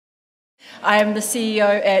I am the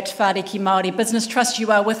CEO at Whāriki Māori Business Trust.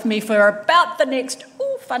 You are with me for about the next,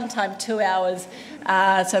 fun time, 2 hours.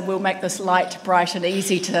 So we'll make this light, bright and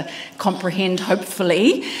easy to comprehend,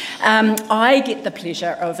 hopefully. I get the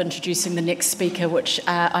pleasure of introducing the next speaker, which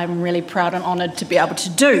I'm really proud and honoured to be able to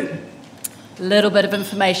do. A little bit of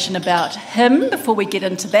information about him before we get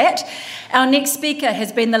into that. Our next speaker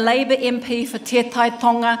has been the Labour MP for Te Tai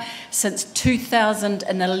Tonga since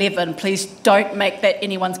 2011. Please don't make that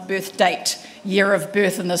anyone's birth date, year of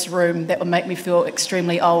birth in this room. That would make me feel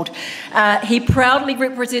extremely old. He proudly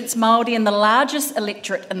represents Māori in the largest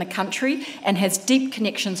electorate in the country and has deep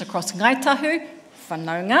connections across Ngaitahu,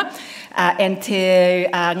 Whanaunga, and Te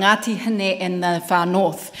Ngāti Hine in the far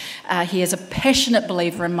north. He is a passionate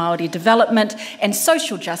believer in Māori development and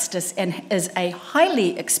social justice and is a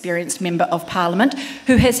highly experienced Member of Parliament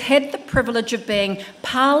who has had the privilege of being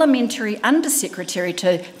Parliamentary Undersecretary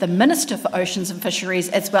to the Minister for Oceans and Fisheries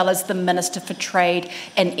as well as the Minister for Trade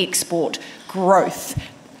and Export Growth.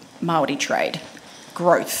 Māori trade.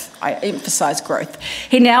 Growth. I emphasise growth.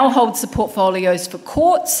 He now holds the portfolios for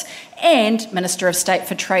courts and Minister of State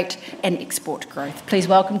for Trade and Export Growth. Please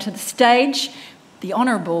welcome to the stage the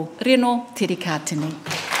Honourable Rino Tirikatene.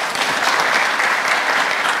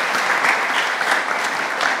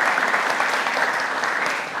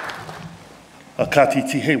 Kāti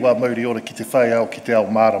tihe wā mauri ora ki te whai au ki te ao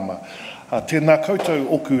mārama. Tēnā koutou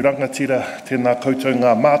oku rangatira, tēnā koutou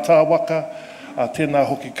ngā mātāwaka, tēnā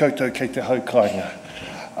hoki koutou kei te haukainga.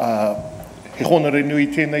 He honore nui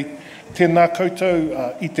tēnei, tēnā koutou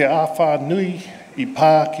I te āwhā nui, I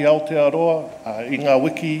pā ki Aotearoa, I ngā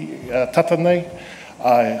wiki tata nei,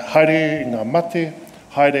 haere I ngā mate,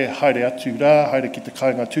 haere atu rā, haere ki te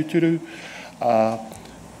kāinga tūturu,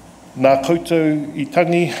 nā koutou I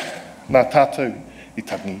tangi, nā tātou I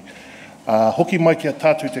tangi. Hoki mai ki a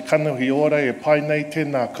tātou te kanuhi ora e pai nei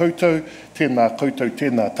tēnā koutou, tēnā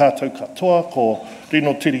tātou katoa, ko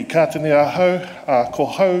Rino Tirikatene ahau, ko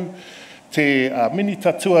hau te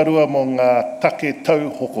minita tuarua mō ngā take tau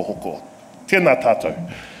hoko hoko. Tēnā tātou.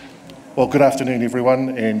 Well, good afternoon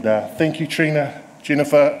everyone, and thank you Trina,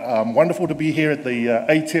 Jennifer. Wonderful to be here at the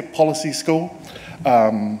ATEP Policy School.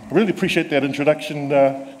 Really appreciate that introduction,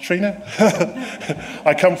 Trina.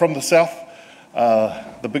 I come from the south.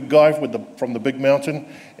 The big guy from the big mountain,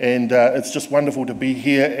 and it's just wonderful to be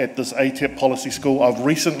here at this ATEP Policy School. I've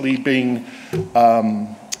recently been,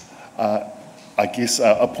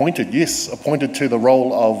 appointed to the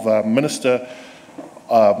role of Minister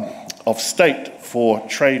of State for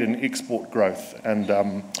Trade and Export Growth, and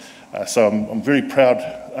so I'm very proud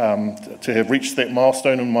to have reached that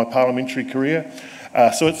milestone in my parliamentary career.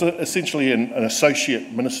 So it's essentially an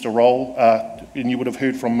associate minister role, and you would have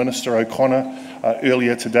heard from Minister O'Connor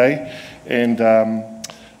earlier today. And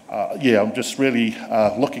I'm just really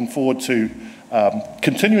looking forward to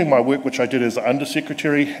continuing my work, which I did as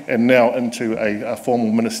Undersecretary, and now into a formal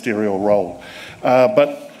ministerial role.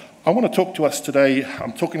 But I want to talk to us today.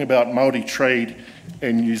 I'm talking about Māori trade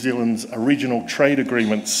and New Zealand's regional trade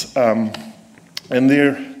agreements. And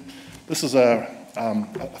this is a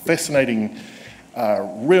fascinating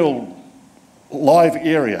real live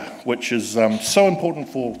area, which is so important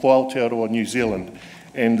for Aotearoa New Zealand,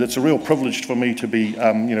 and it's a real privilege for me to be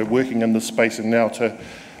working in this space and now to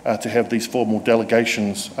have these formal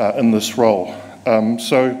delegations in this role.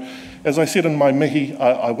 So, as I said in my mihi,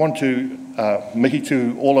 I want to mihi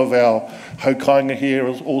to all of our haukainga here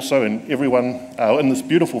also, and everyone in this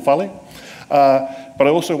beautiful whale. But I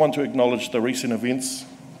also want to acknowledge the recent events,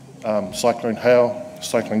 Cyclone Hale,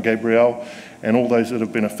 Cyclone Gabrielle, and all those that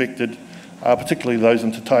have been affected, particularly those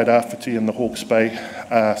in Te Tai Rāwhiti and the Hawke's Bay.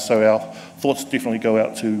 So our thoughts definitely go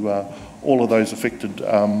out to all of those affected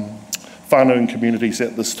whānau communities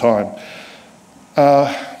at this time.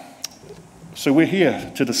 So we're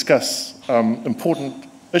here to discuss important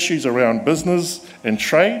issues around business and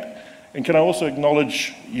trade, and can I also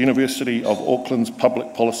acknowledge University of Auckland's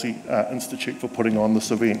Public Policy Institute for putting on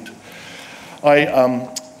this event.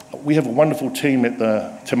 We have a wonderful team at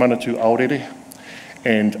the Te Manatu Aorere,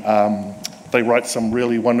 and they write some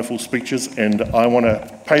really wonderful speeches, and I want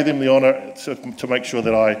to pay them the honour to make sure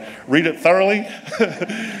that I read it thoroughly.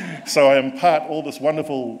 So I impart all this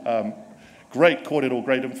wonderful, great kōrero,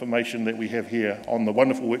 great information that we have here on the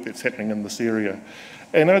wonderful work that's happening in this area.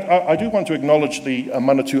 And I do want to acknowledge the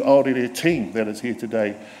Manatu Aorere team that is here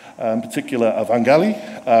today, in particular Avangali,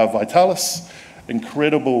 Vitalis,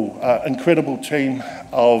 incredible team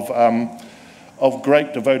of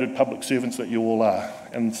great devoted public servants that you all are.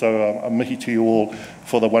 And so a mihi to you all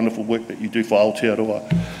for the wonderful work that you do for Aotearoa.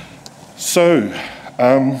 So,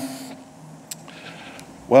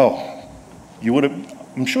 well,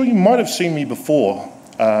 I'm sure you might have seen me before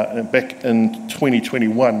back in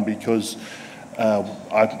 2021 because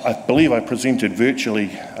I believe I presented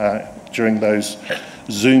virtually during those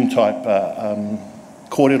Zoom type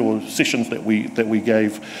kōrero sessions that we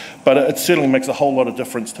gave, but it certainly makes a whole lot of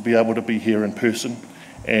difference to be able to be here in person,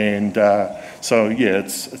 and so yeah,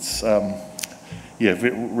 it's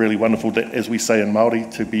really wonderful that, as we say in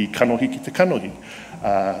Māori, to be kanohi ki te kanohi,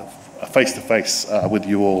 face to face with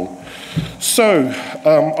you all. So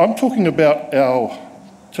I'm talking about our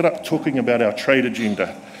trade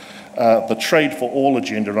agenda, the Trade for All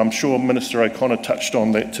agenda, and I'm sure Minister O'Connor touched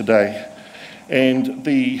on that today. And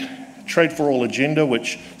the Trade for All agenda,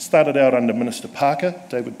 which started out under Minister Parker,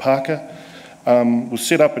 David Parker, was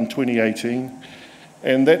set up in 2018,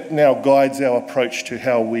 and that now guides our approach to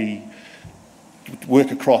how we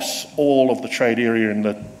work across all of the trade area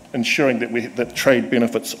and ensuring that trade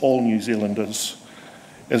benefits all New Zealanders.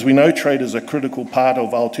 As we know, trade is a critical part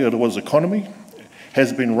of Aotearoa's economy,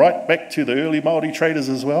 has been right back to the early Māori traders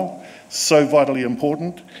as well, so vitally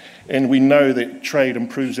important, and we know that trade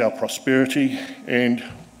improves our prosperity, and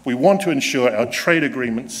we want to ensure our trade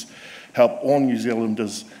agreements help all New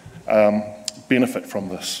Zealanders benefit from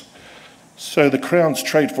this. So the Crown's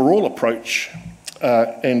Trade for All approach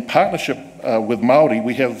and partnership with Māori,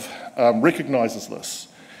 we have recognises this,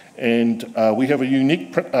 and we have a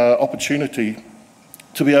unique opportunity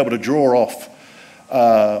to be able to draw off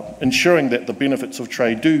ensuring that the benefits of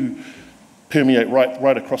trade do permeate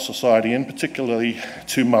right across society, and particularly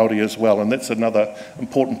to Māori as well, and that's another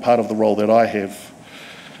important part of the role that I have.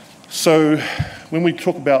 So when we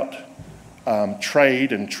talk about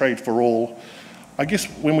trade and trade for all, I guess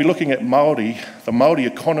when we're looking at Māori, the Māori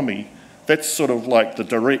economy, that's sort of like the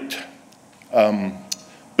direct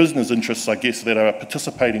business interests, I guess, that are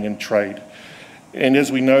participating in trade. And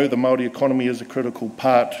as we know, the Māori economy is a critical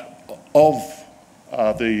part of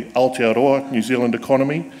the Aotearoa New Zealand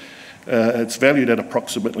economy. It's valued at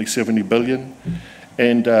approximately 70 billion,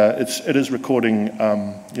 and it is recording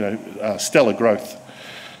stellar growth.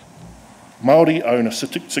 Māori own a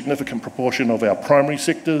significant proportion of our primary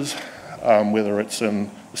sectors, whether it's in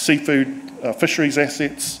seafood, fisheries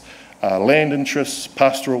assets, land interests,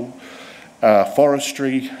 pastoral,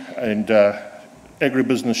 forestry, and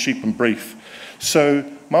agribusiness, sheep and beef. So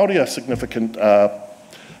Māori are significant, are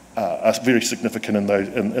very significant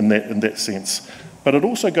in that sense. But it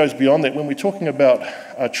also goes beyond that. When we're talking about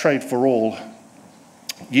trade for all,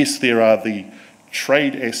 yes, there are the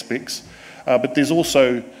trade aspects, but there's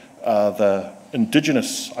also the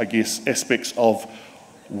Indigenous, I guess, aspects of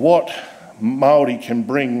what Māori can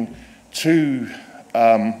bring to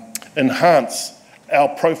enhance our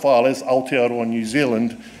profile as Aotearoa New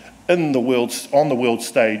Zealand on the world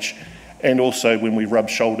stage, and also when we rub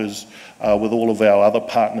shoulders with all of our other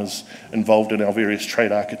partners involved in our various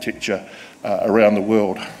trade architecture around the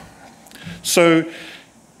world. So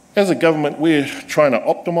as a government, we're trying to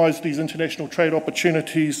optimise these international trade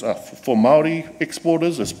opportunities for Māori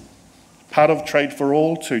exporters as part of Trade for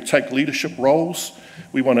All to take leadership roles.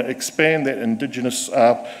 We want to expand that Indigenous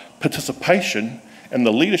participation and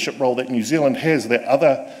the leadership role that New Zealand has, that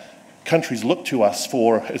other countries look to us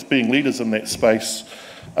for as being leaders in that space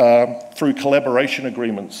through collaboration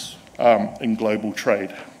agreements in global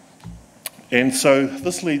trade. And so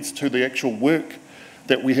this leads to the actual work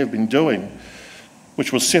that we have been doing,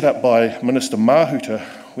 which was set up by Minister Mahuta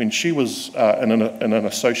when she was in an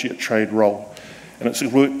associate trade role. And it's a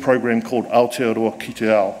work program called Aotearoa Ki Te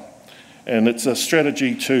Ao. And it's a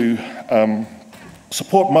strategy to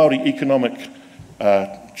support Māori economic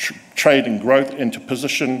trade and growth, and to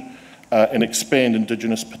position and expand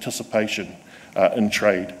Indigenous participation in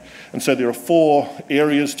trade. And so there are 4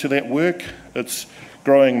 areas to that work. It's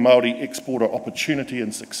growing Māori exporter opportunity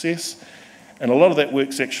and success. And a lot of that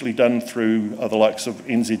work's actually done through the likes of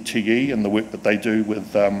NZTE and the work that they do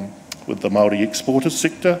with the Māori exporters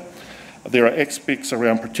sector. There are aspects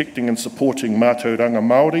around protecting and supporting mātauranga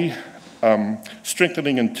Māori,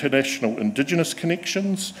 strengthening international Indigenous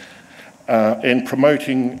connections, and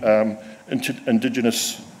promoting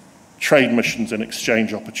Indigenous trade missions and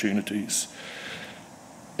exchange opportunities.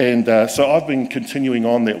 And so I've been continuing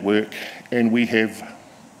on that work, and we have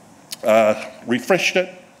refreshed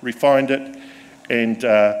it, refined it, and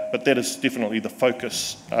but that is definitely the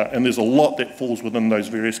focus, and there's a lot that falls within those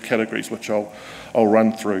various categories, which I'll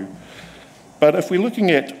run through. But if we're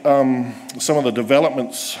looking at some of the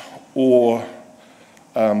developments or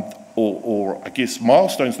I guess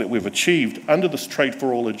milestones that we've achieved under this Trade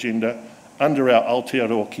for All agenda, under our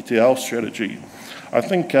Aotearoa Ki Te Ao strategy, I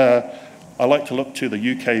think I like to look to the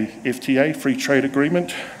UK FTA, Free Trade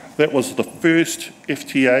Agreement. That was the first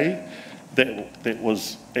FTA that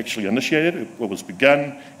was actually initiated, it was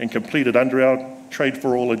begun and completed under our Trade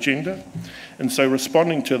for All agenda. And so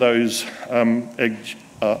responding to those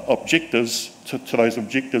objectives,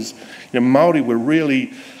 Māori were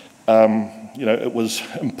really, it was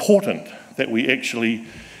important that we actually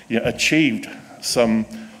achieved some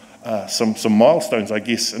milestones, I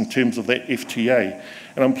guess, in terms of that FTA.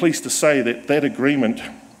 And I'm pleased to say that that agreement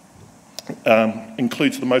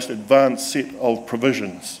includes the most advanced set of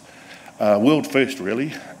provisions, world first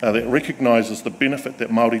really, that recognises the benefit that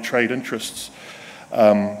Māori trade interests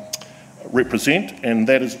represent, and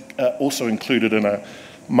that is also included in a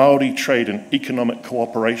Māori Trade and Economic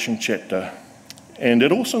Cooperation chapter. And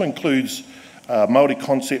it also includes Māori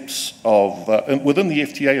concepts of, within the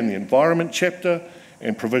FTA and the Environment chapter,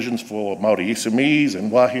 and provisions for Māori SMEs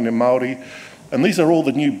and wahine Māori. And these are all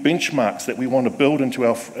the new benchmarks that we want to build into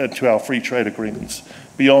our free trade agreements,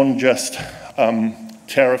 beyond just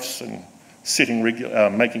tariffs and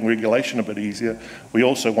making regulation a bit easier. We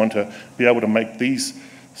also want to be able to make these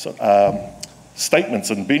statements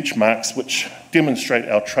and benchmarks which demonstrate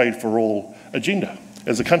our Trade for All agenda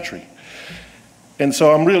as a country. And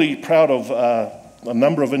so I'm really proud of a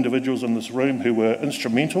number of individuals in this room who were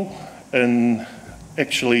instrumental in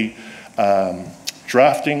actually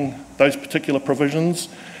drafting those particular provisions,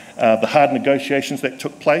 the hard negotiations that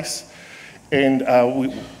took place, and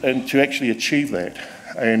to actually achieve that.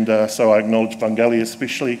 And so I acknowledge Whangali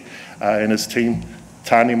especially and his team,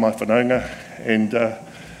 Tāne, my whanaunga,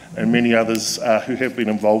 and many others who have been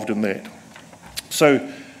involved in that. So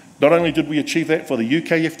not only did we achieve that for the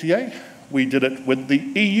UK FTA, we did it with the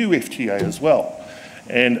EU FTA as well.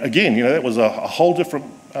 And again, that was a whole different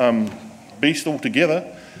beast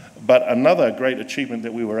altogether, but another great achievement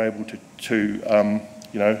that we were able to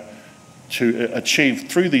achieve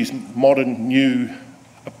through these modern new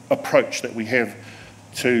approach that we have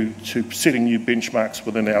to setting new benchmarks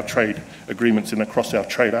within our trade agreements and across our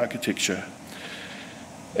trade architecture.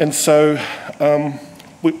 And so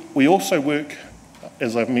we also work,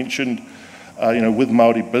 as I've mentioned, with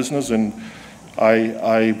Māori business, and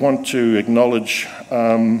I want to acknowledge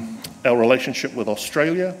our relationship with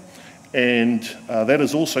Australia, and that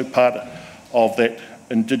is also part of that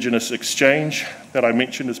Indigenous exchange that I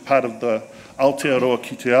mentioned as part of the Aotearoa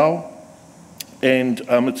Ki Te Ao. And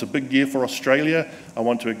it's a big year for Australia. I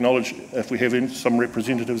want to acknowledge, if we have some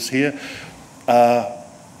representatives here,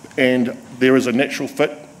 and there is a natural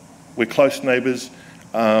fit. We're close neighbours,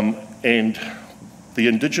 and the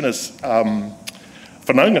Indigenous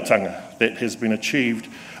whanaungatanga that has been achieved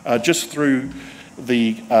just through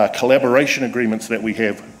the collaboration agreements that we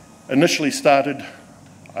have initially started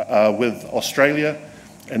with Australia,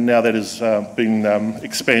 and now that has been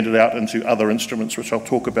expanded out into other instruments, which I'll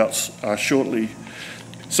talk about shortly.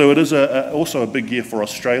 So it is also a big year for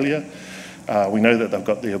Australia. We know that they've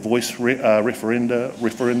got their voice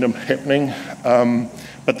referendum happening,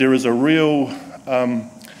 but there is a real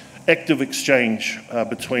active exchange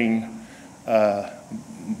between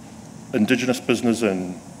Indigenous business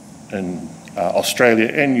in Australia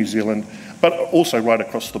and New Zealand, but also right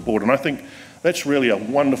across the board. And I think that's really a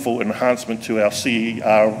wonderful enhancement to our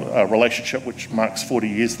CER relationship, which marks 40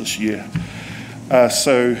 years this year.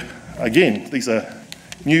 So again, these are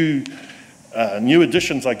new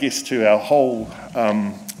additions, I guess, to our whole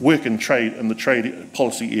work in trade, in the trade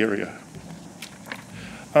policy area.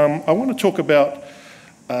 I want to talk about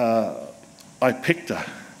ATEPTA.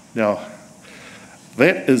 Now,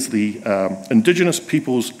 that is the Indigenous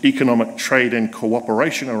Peoples Economic Trade and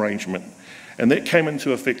Cooperation Arrangement, and that came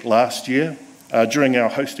into effect last year during our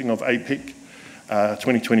hosting of APEC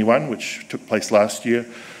 2021, which took place last year.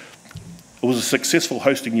 It was a successful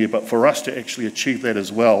hosting year, but for us to actually achieve that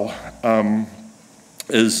as well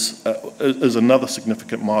is another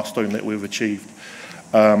significant milestone that we've achieved.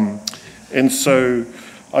 And so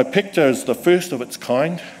ATEPTA is the first of its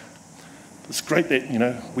kind. It's great that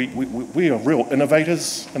we are real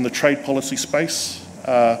innovators in the trade policy space,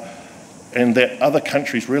 and that other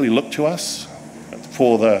countries really look to us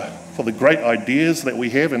for the great ideas that we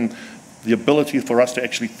have and the ability for us to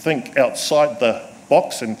actually think outside the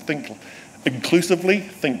box and think inclusively,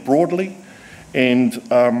 think broadly. And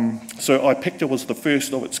so ATEPTA was the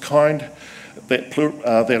first of its kind,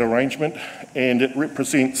 that arrangement, and it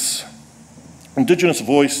represents Indigenous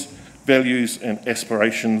voice, values and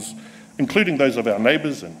aspirations, including those of our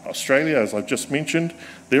neighbours in Australia, as I've just mentioned.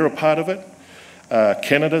 They're a part of it.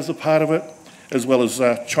 Canada's a part of it, as well as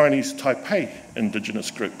Chinese Taipei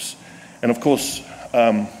Indigenous groups. And of course,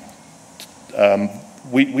 our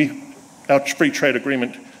free trade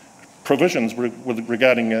agreement provisions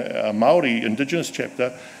regarding a Māori Indigenous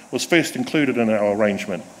chapter was first included in our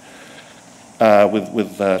arrangement.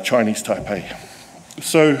 with Chinese Taipei.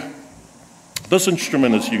 So this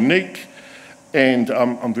instrument is unique, and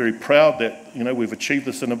I'm very proud that we've achieved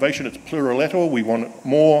this innovation. It's plurilateral. We want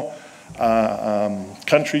more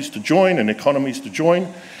countries to join and economies to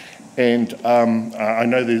join, and I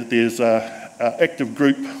know there's an active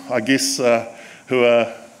group, I guess, who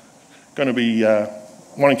are going to be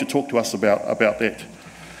wanting to talk to us about that.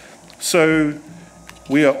 So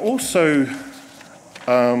we are also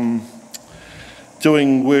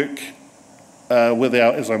doing work with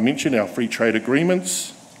our, as I mentioned, our free trade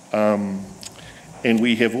agreements, and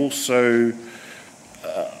we have also,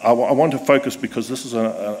 I want to focus, because this is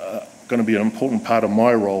going to be an important part of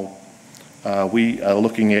my role. We are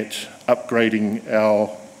looking at upgrading our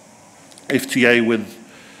FTA with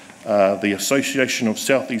the Association of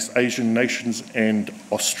Southeast Asian Nations and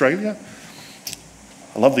Australia.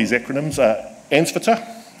 I love these acronyms, ANZFTA.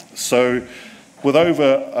 So with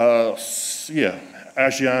over,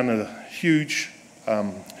 ASEAN are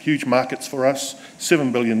huge markets for us,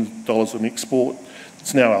 $7 billion in export.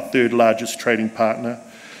 It's now our third largest trading partner.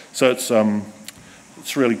 So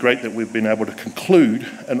it's really great that we've been able to conclude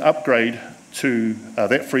an upgrade to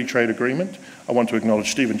that free trade agreement. I want to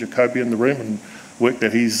acknowledge Stephen Jacoby in the room and work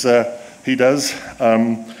that he does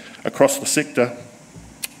across the sector.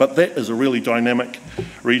 But that is a really dynamic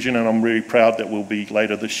region, and I'm really proud that we'll be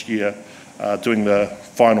later this year doing the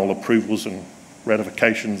final approvals and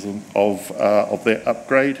ratifications of that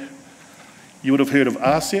upgrade. You would have heard of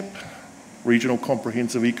RCEP, Regional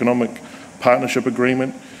Comprehensive Economic Partnership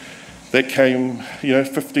Agreement. That came,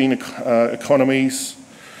 15 economies,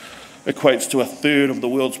 equates to a third of the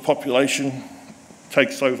world's population,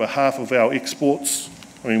 takes over half of our exports.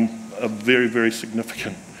 I mean, a very, very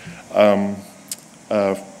significant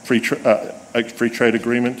free trade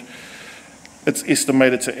agreement. It's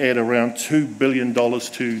estimated to add around $2 billion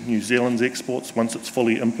to New Zealand's exports once it's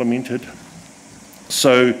fully implemented.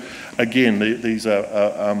 So again, these are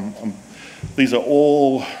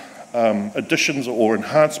all additions or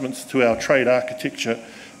enhancements to our trade architecture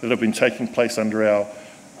that have been taking place under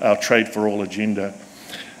our Trade for All agenda.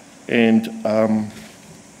 And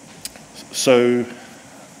so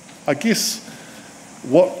I guess,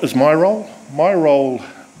 what is my role? My role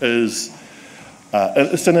is,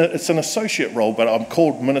 it's an associate role, but I'm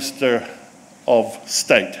called Minister of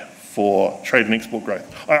State for Trade and Export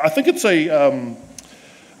Growth. I think it's a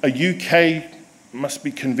UK must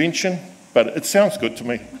be convention, but it sounds good to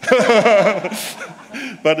me.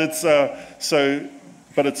 But it's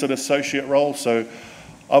an associate role. So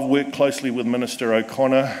I've worked closely with Minister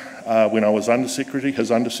O'Connor when I was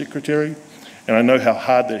his undersecretary, and I know how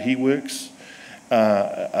hard that he works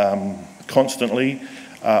constantly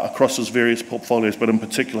across his various portfolios, but in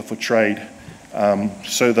particular for trade.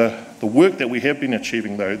 So the work that we have been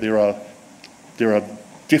achieving, though, there are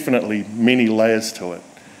definitely many layers to it.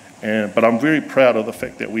 But I'm very proud of the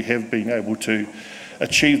fact that we have been able to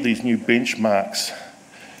achieve these new benchmarks.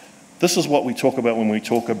 This is what we talk about when we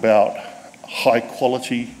talk about high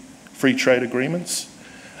quality free trade agreements,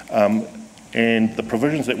 and the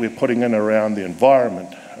provisions that we're putting in around the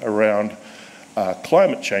environment, around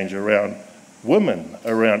climate change, around women,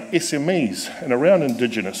 around SMEs, and around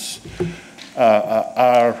Indigenous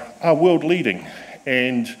are world leading.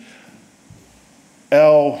 And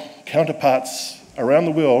our counterparts around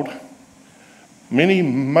the world, many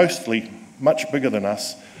mostly much bigger than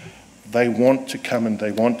us, they want to come and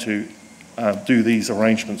they want to do these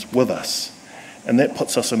arrangements with us. And that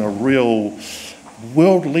puts us in a real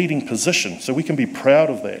world-leading position. So we can be proud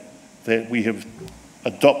of that we have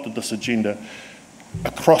adopted this agenda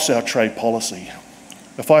across our trade policy.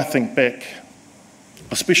 If I think back,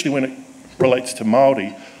 especially when it relates to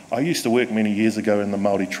Māori, I used to work many years ago in the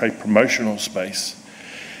Māori trade promotional space.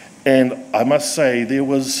 And I must say,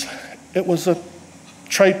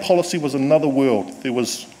 trade policy was another world. There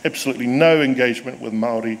was absolutely no engagement with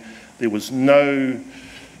Māori. There was no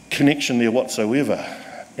connection there whatsoever.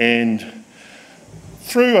 And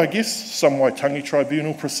through, I guess, some Waitangi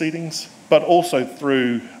tribunal proceedings, but also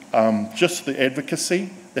through just the advocacy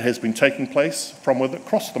that has been taking place from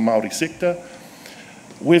across the Māori sector,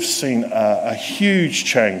 we've seen a huge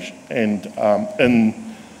change in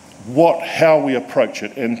how we approach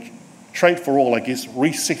it. And Trade for All, I guess,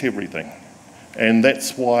 reset everything. And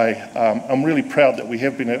that's why I'm really proud that we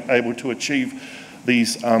have been able to achieve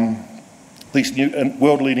these new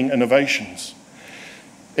world-leading innovations.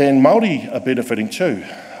 And Māori are benefiting too.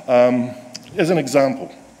 As an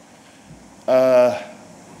example,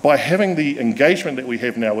 by having the engagement that we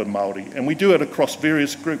have now with Māori, and we do it across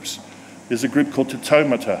various groups. There's a group called Te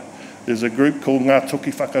Taumata. There's a group called Ngā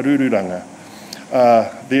Toki Whakarururanga.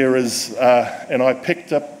 There is an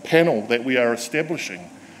IPECTA panel that we are establishing.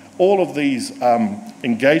 All of these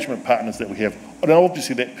engagement partners that we have, and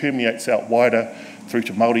obviously that permeates out wider through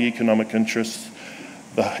to Māori economic interests,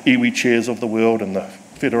 the iwi chairs of the world and the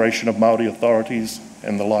Federation of Māori Authorities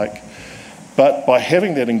and the like. But by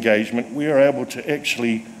having that engagement, we are able to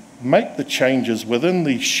actually make the changes within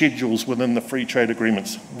the schedules, within the free trade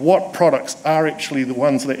agreements. What products are actually the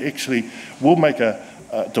ones that actually will make a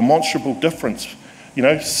demonstrable difference? You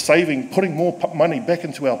know, saving, putting more money back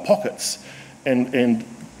into our pockets. And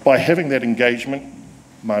by having that engagement,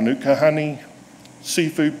 manuka honey,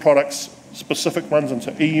 seafood products, specific ones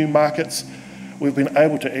into EU markets, we've been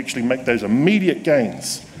able to actually make those immediate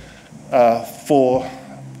gains for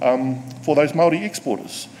those Māori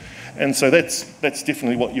exporters. And so that's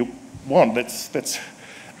definitely what you want. That's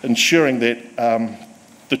ensuring that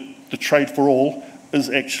the trade for all is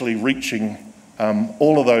actually reaching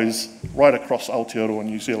all of those right across Aotearoa,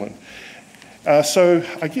 New Zealand. So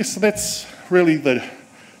I guess that's really the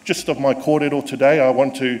gist of my kōrero today. I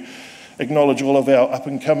want to acknowledge all of our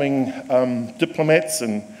up-and-coming diplomats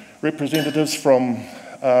and representatives from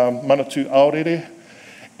Manatū Aorere,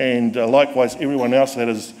 and likewise everyone else that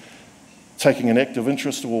is taking an active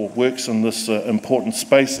interest or works in this important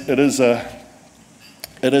space. It is, as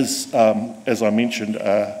I mentioned,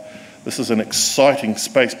 this is an exciting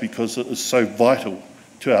space because it is so vital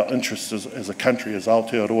to our interests as a country, as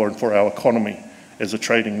Aotearoa, and for our economy as a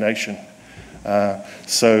trading nation.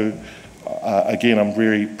 Again, I'm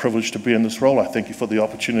very privileged to be in this role. I thank you for the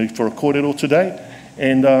opportunity for a kōrero today,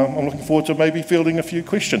 and I'm looking forward to maybe fielding a few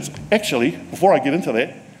questions. Actually, before I get into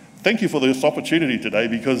that, thank you for this opportunity today,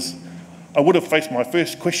 because I would have faced my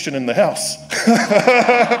first question in the House.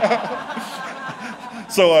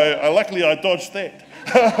 So luckily I dodged that.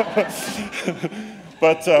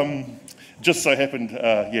 But just so happened,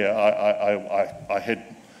 I had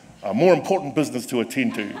more important business to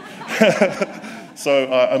attend to. So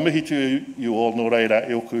a mihi to you all no reira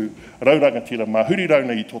e oku raurangatira mahuri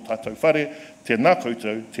rauna I tō tātou whare, tēnā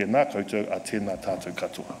koutou, a tēnā tātou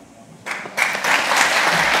katoa.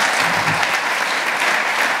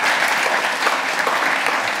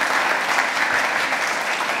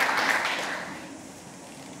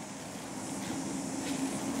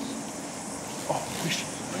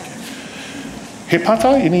 He pata,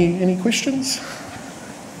 any questions?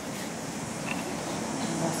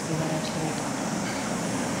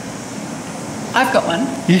 I've got one.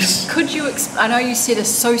 Yes. Could you, I know you said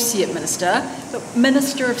associate minister, but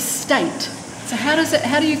minister of state. So how does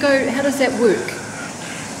that work?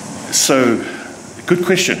 So, good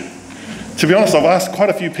question. To be honest, I've asked quite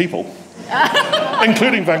a few people,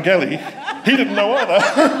 including Vangelli. He didn't know either.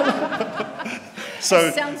 So,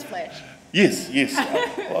 sounds flash. Yes.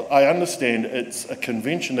 I understand it's a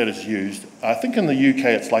convention that is used. I think in the UK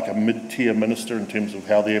it's like a mid-tier minister in terms of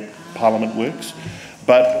how their parliament works.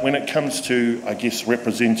 But when it comes to, I guess,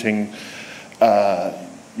 representing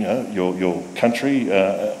your country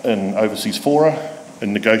in overseas fora,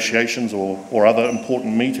 in negotiations or other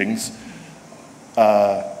important meetings,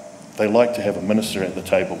 they like to have a minister at the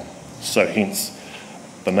table. So hence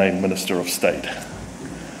the name Minister of State.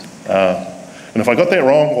 And if I got that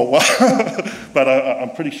wrong, well, but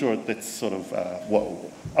I'm pretty sure that's sort of what.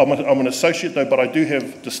 I'm an associate though, but I do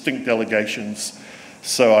have distinct delegations.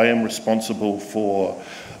 So I am responsible for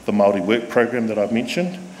the Māori work program that I've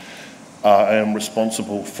mentioned. I am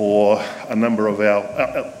responsible for a number of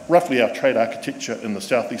roughly our trade architecture in the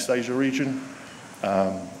Southeast Asia region,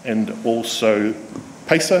 and also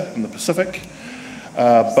PESA in the Pacific.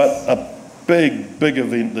 But a big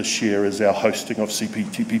event this year is our hosting of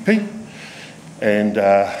CPTPP. And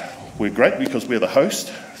we're great because we're the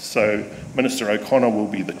host. So Minister O'Connor will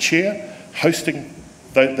be the chair, hosting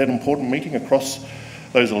that important meeting across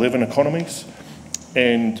those 11 economies.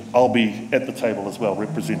 And I'll be at the table as well,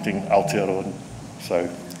 representing Aotearoa. So,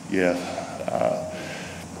 yeah.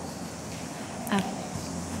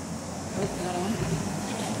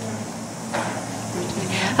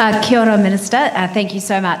 Kia ora, Minister. Thank you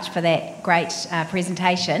so much for that great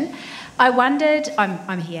presentation. I wondered,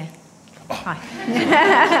 I'm here. Hi.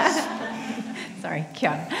 Sorry,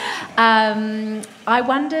 kia ora. I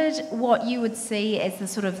wondered what you would see as the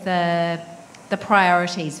sort of the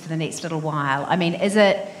priorities for the next little while. I mean, is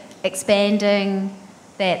it expanding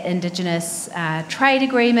that Indigenous trade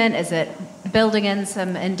agreement? Is it building in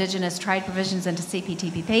some Indigenous trade provisions into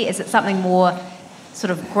CPTPP? Is it something more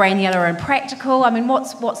sort of granular and practical? I mean,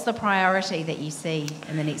 what's the priority that you see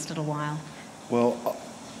in the next little while? Well,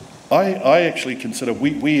 I actually consider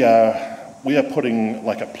we are putting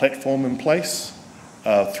like a platform in place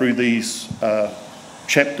through these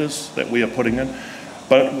chapters that we are putting in,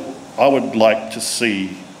 but I would like to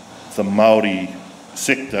see the Māori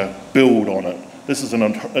sector build on it. This is an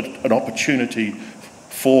opportunity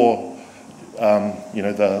for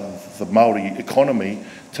the Māori economy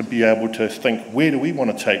to be able to think, where do we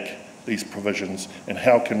want to take these provisions and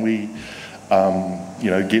how can we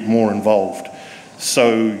get more involved.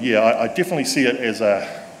 So yeah, I definitely see it as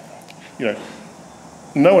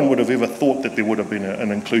no one would have ever thought that there would have been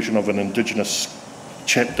an inclusion of an Indigenous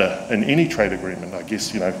chapter in any trade agreement, I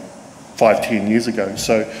guess, 5-10 years ago.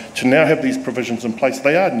 So to now have these provisions in place,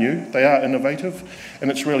 they are new, they are innovative,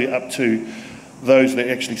 and it's really up to those that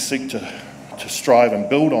actually seek to strive and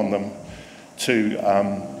build on them to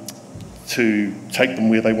take them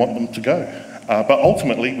where they want them to go. But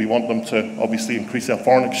ultimately, we want them to obviously increase our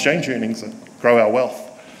foreign exchange earnings and grow our wealth.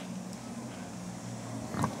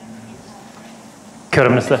 Kia ora,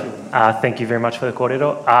 Minister. Thank you very much for the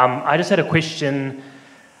kōrero. I just had a question.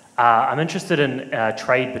 I'm interested in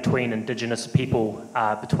trade between Indigenous people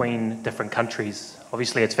between different countries.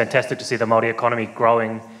 Obviously, it's fantastic to see the Māori economy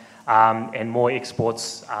growing and more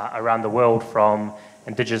exports around the world from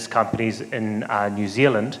Indigenous companies in New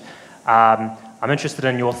Zealand. I'm interested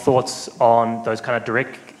in your thoughts on those kind of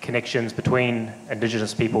direct connections between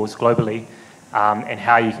Indigenous peoples globally and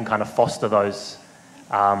how you can kind of foster those,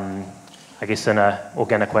 I guess, in an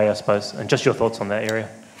organic way, I suppose, and just your thoughts on that area.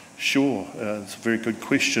 Sure, it's a very good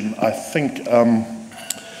question. I think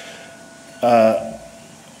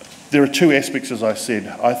there are two aspects, as I said.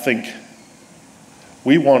 I think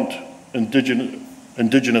we want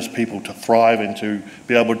Indigenous people to thrive and to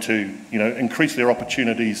be able to, increase their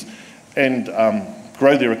opportunities and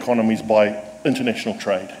grow their economies by international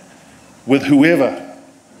trade with whoever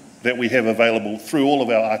that we have available through all of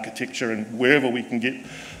our architecture and wherever we can get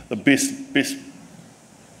the best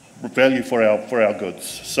value for our goods.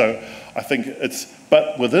 So I think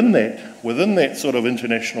but within that sort of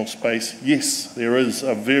international space, yes, there is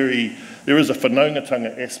a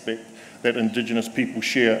whanaungatanga aspect that Indigenous people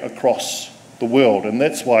share across the world, and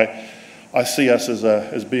that's why I see us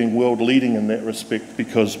as being world leading in that respect,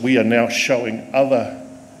 because we are now showing other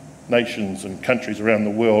nations and countries around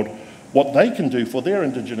the world what they can do for their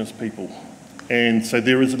Indigenous people. And so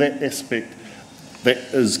there is that aspect that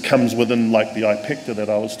comes within, like the IPECTA that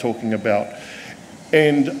I was talking about.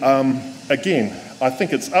 And again, I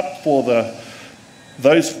think it's up for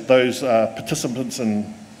those participants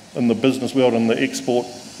in the business world and the export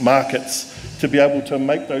markets to be able to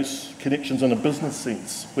make those connections in a business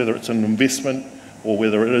sense, whether it's an investment or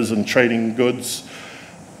whether it is in trading goods.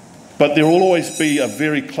 But there will always be a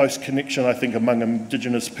very close connection, I think, among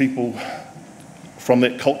Indigenous people from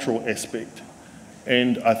that cultural aspect.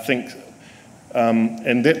 And I think,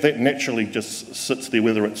 and that naturally just sits there,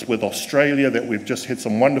 whether it's with Australia, that we've just had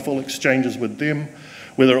some wonderful exchanges with them,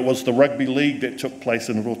 whether it was the rugby league that took place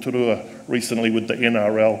in Rotorua recently with the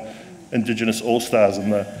NRL Indigenous All-Stars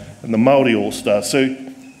and the Māori All-Stars. So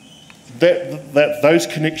those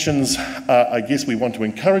connections, I guess we want to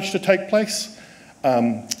encourage to take place.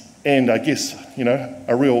 And I guess,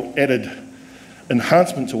 a real added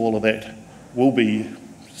enhancement to all of that will be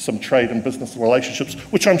some trade and business relationships,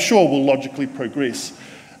 which I'm sure will logically progress.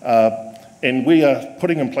 And we are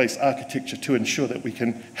putting in place architecture to ensure that we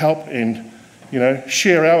can help and,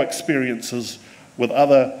 share our experiences with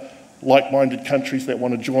other like-minded countries that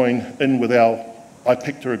want to join in with our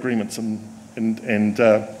IPECTA agreements and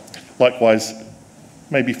likewise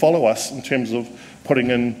maybe follow us in terms of putting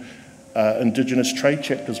in Indigenous trade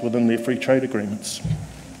chapters within their free trade agreements.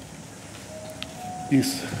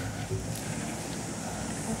 Yes.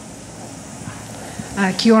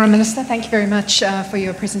 Kia ora, Minister. Thank you very much for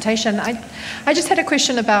your presentation. I just had a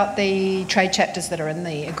question about the trade chapters that are in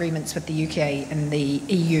the agreements with the UK and the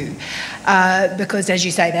EU, because as you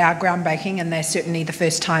say, they are groundbreaking and they're certainly the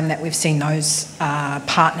first time that we've seen those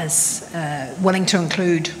partners willing to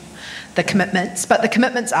include the commitments, but the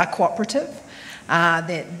commitments are cooperative.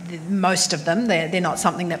 Most of them, they're not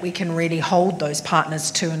something that we can really hold those partners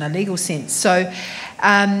to in a legal sense. So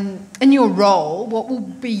in your role, what will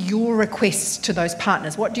be your requests to those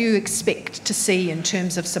partners? What do you expect to see in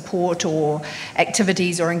terms of support or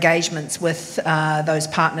activities or engagements with those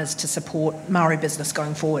partners to support Māori business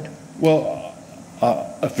going forward? Well,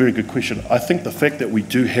 a very good question. I think the fact that we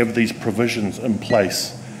do have these provisions in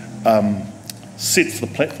place sets the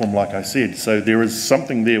platform, like I said. So there is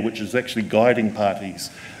something there which is actually guiding parties.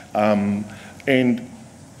 And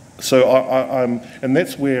so and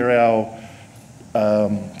that's where our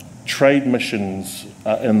trade missions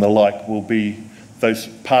and the like will be those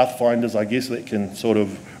pathfinders, I guess, that can sort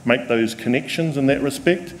of make those connections in that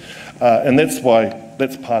respect. And that's why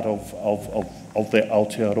that's part of that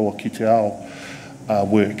Aotearoa ki te ao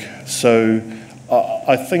work. So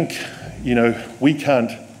I think, we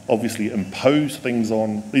can't obviously impose things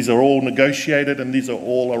on, these are all negotiated and these are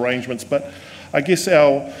all arrangements, but I guess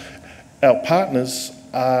our partners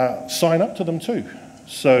sign up to them too.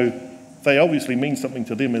 So they obviously mean something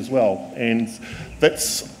to them as well. And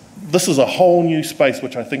this is a whole new space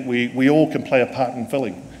which I think we all can play a part in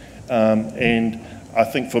filling. And I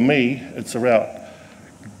think for me, it's about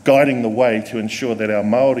guiding the way to ensure that our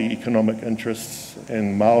Māori economic interests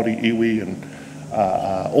and Māori iwi and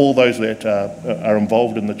all those that are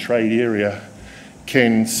involved in the trade area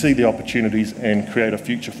can see the opportunities and create a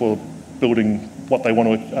future for building what they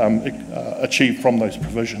want to achieve from those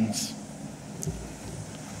provisions.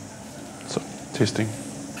 So, testing.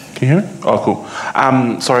 Can you hear me? Oh,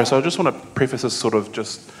 cool. Sorry, so I just want to preface this sort of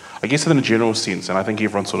just, I guess in a general sense, and I think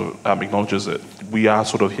everyone sort of acknowledges it, we are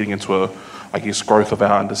sort of heading into growth of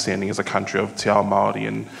our understanding as a country of te ao Māori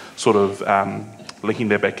and sort of linking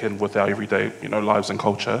that back in with our everyday, lives and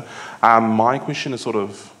culture. My question is sort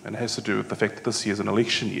of, and it has to do with the fact that this year is an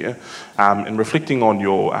election year, and reflecting on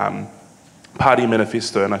your party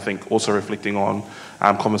manifesto, and I think also reflecting on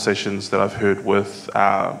conversations that I've heard with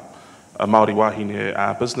a Māori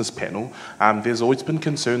Wahine business panel, there's always been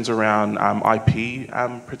concerns around IP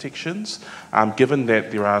protections, given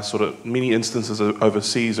that there are sort of many instances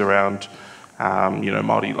overseas around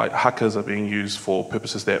Māori hakas are being used for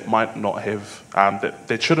purposes that might not have,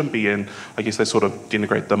 that shouldn't be, and I guess they sort of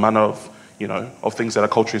denigrate the mana of things that are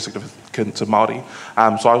culturally significant to Māori.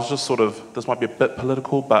 So I was just sort of, this might be a bit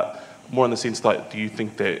political, but more in the sense do you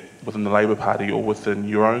think that within the Labour Party or within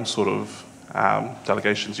your own sort of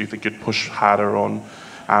delegations, do you think you'd push harder on,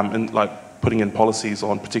 putting in policies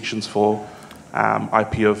on protections for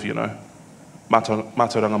IP of,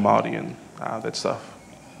 mātauranga Māori and that stuff?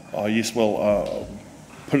 Oh, yes, well,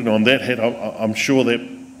 putting on that hat, I'm sure that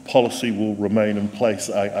policy will remain in place.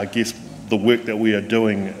 I guess the work that we are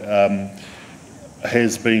doing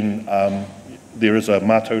has been, there is a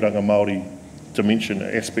mātauranga Māori dimension,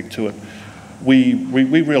 aspect to it. We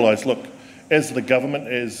realise, look, as the government,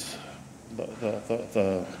 as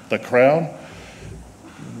the Crown,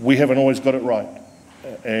 we haven't always got it right.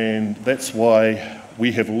 And that's why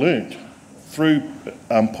we have learnt through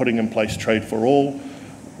putting in place Trade for All.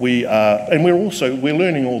 We are, and we're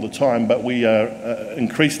learning all the time, but we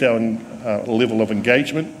increased our level of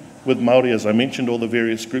engagement with Māori, as I mentioned, all the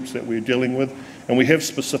various groups that we're dealing with, and we have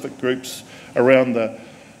specific groups around the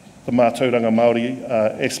mātauranga Māori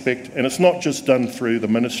aspect, and it's not just done through the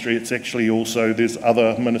ministry, it's actually also, there's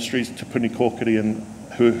other ministries, Te Puni Kōkiri, and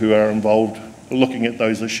who are involved looking at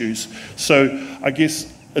those issues. So I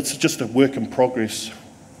guess it's just a work in progress,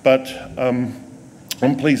 but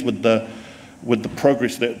I'm pleased with the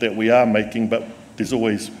progress that we are making, but there's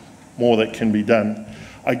always more that can be done.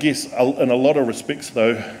 I guess in a lot of respects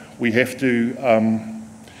though, we have to,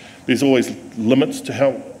 there's always limits to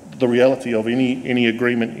how the reality of any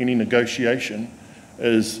agreement, any negotiation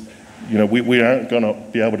is, we aren't going to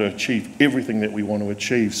be able to achieve everything that we want to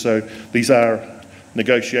achieve. So these are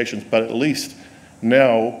negotiations, but at least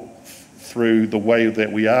now through the way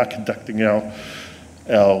that we are conducting our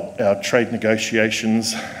trade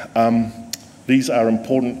negotiations, these are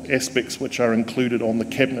important aspects which are included on the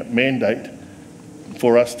Cabinet mandate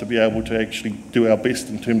for us to be able to actually do our best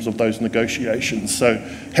in terms of those negotiations. So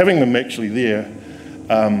having them actually there,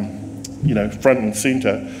 front and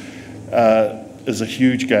centre, is a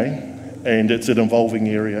huge gain, and it's an evolving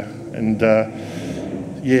area. And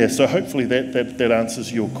so hopefully that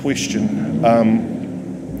answers your question.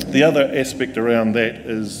 The other aspect around that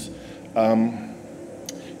is,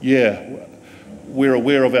 we're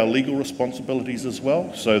aware of our legal responsibilities as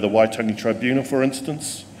well. So the Waitangi Tribunal, for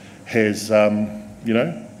instance, has,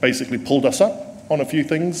 basically pulled us up on a few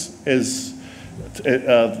things as te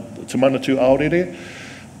manatu aorere.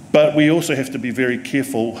 But we also have to be very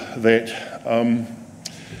careful that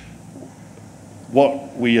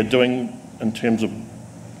what we are doing in terms of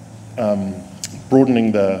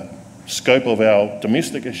broadening the scope of our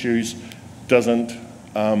domestic issues doesn't,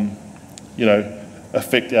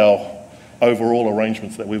 affect our overall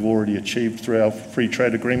arrangements that we've already achieved through our free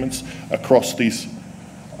trade agreements across these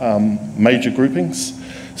major groupings.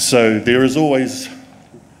 So there is always,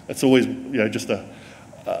 it's always, just an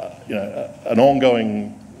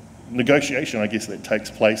ongoing negotiation, I guess, that takes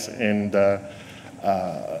place, and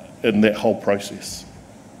in that whole process.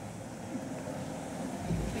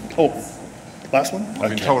 Oh, last one? I've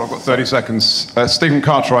been told I've got 30 seconds. Stephen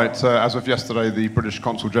Cartwright, as of yesterday, the British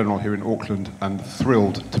Consul General here in Auckland, and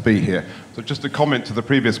thrilled to be here. So just a comment to the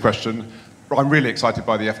previous question. I'm really excited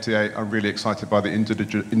by the FTA. I'm really excited by the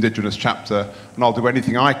Indigenous chapter, and I'll do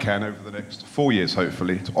anything I can over the next 4 years,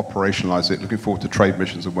 hopefully, to operationalise it. Looking forward to trade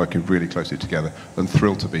missions and working really closely together. And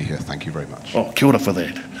thrilled to be here. Thank you very much. Oh, kia ora for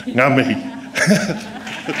that. Ngā mihi.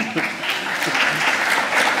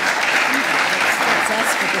 That's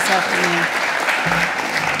us for this afternoon.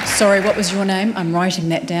 Sorry, what was your name? I'm writing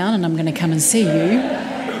that down and I'm going to come and see you.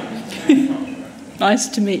 Nice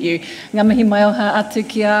to meet you. Ngā mihi mai o ha atu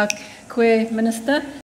ki a koe, Minister.